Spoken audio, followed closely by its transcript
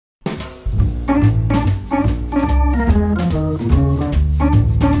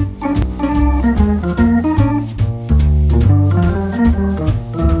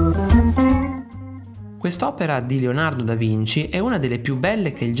Quest'opera di Leonardo da Vinci è una delle più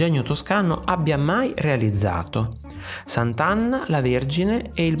belle che il genio toscano abbia mai realizzato. Sant'Anna, la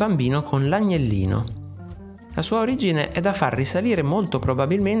Vergine e il Bambino con l'Agnellino. La sua origine è da far risalire molto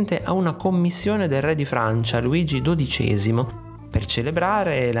probabilmente a una commissione del re di Francia, Luigi XII, per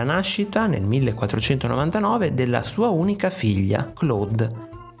celebrare la nascita nel 1499 della sua unica figlia, Claude.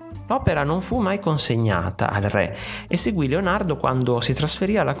 L'opera non fu mai consegnata al re e seguì Leonardo quando si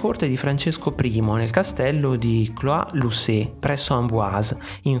trasferì alla corte di Francesco I nel castello di Clos-Lucé presso Amboise,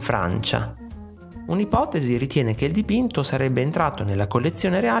 in Francia. Un'ipotesi ritiene che il dipinto sarebbe entrato nella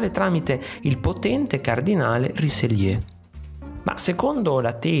collezione reale tramite il potente cardinale Richelieu. Ma secondo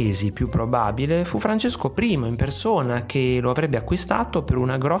la tesi più probabile fu Francesco I in persona che lo avrebbe acquistato per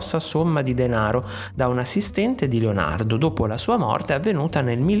una grossa somma di denaro da un assistente di Leonardo dopo la sua morte avvenuta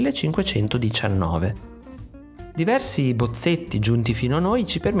nel 1519. Diversi bozzetti giunti fino a noi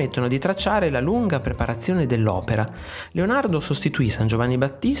ci permettono di tracciare la lunga preparazione dell'opera. Leonardo sostituì San Giovanni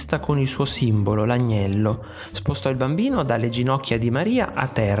Battista con il suo simbolo, l'agnello. Spostò il bambino dalle ginocchia di Maria a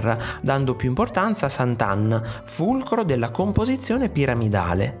terra, dando più importanza a Sant'Anna, fulcro della composizione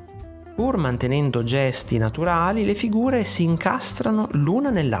piramidale. Pur mantenendo gesti naturali, le figure si incastrano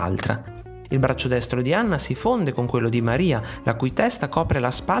l'una nell'altra. Il braccio destro di Anna si fonde con quello di Maria, la cui testa copre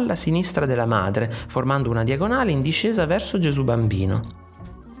la spalla sinistra della madre, formando una diagonale in discesa verso Gesù Bambino.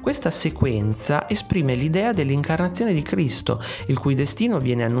 Questa sequenza esprime l'idea dell'incarnazione di Cristo, il cui destino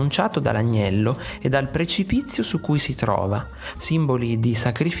viene annunciato dall'agnello e dal precipizio su cui si trova, simboli di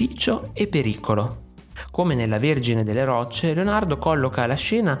sacrificio e pericolo. Come nella Vergine delle rocce, Leonardo colloca la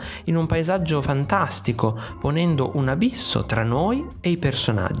scena in un paesaggio fantastico, ponendo un abisso tra noi e i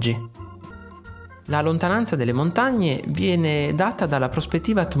personaggi. La lontananza delle montagne viene data dalla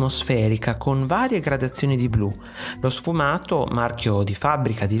prospettiva atmosferica con varie gradazioni di blu. Lo sfumato, marchio di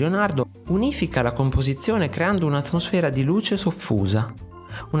fabbrica di Leonardo, unifica la composizione creando un'atmosfera di luce soffusa.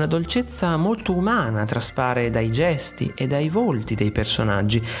 Una dolcezza molto umana traspare dai gesti e dai volti dei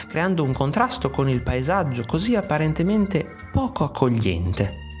personaggi, creando un contrasto con il paesaggio così apparentemente poco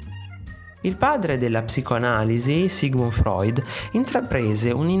accogliente. Il padre della psicoanalisi, Sigmund Freud,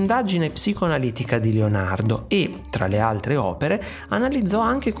 intraprese un'indagine psicoanalitica di Leonardo e, tra le altre opere, analizzò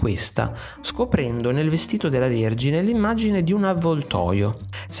anche questa, scoprendo nel vestito della Vergine l'immagine di un avvoltoio,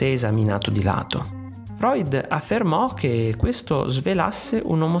 se esaminato di lato. Freud affermò che questo svelasse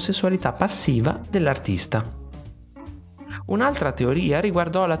un'omosessualità passiva dell'artista. Un'altra teoria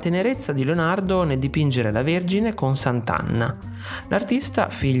riguardò la tenerezza di Leonardo nel dipingere la Vergine con Sant'Anna. L'artista,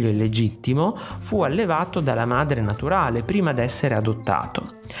 figlio illegittimo, fu allevato dalla madre naturale prima d'essere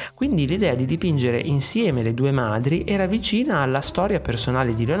adottato. Quindi l'idea di dipingere insieme le due madri era vicina alla storia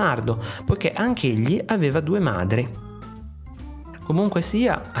personale di Leonardo, poiché anch'egli aveva due madri. Comunque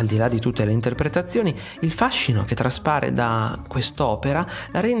sia, al di là di tutte le interpretazioni, il fascino che traspare da quest'opera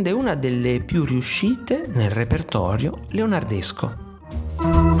la rende una delle più riuscite nel repertorio leonardesco.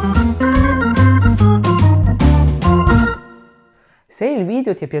 Se il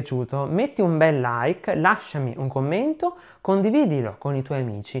video ti è piaciuto, metti un bel like, lasciami un commento, condividilo con i tuoi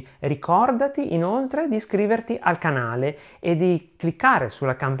amici. Ricordati inoltre di iscriverti al canale e di cliccare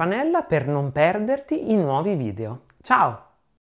sulla campanella per non perderti i nuovi video. Ciao!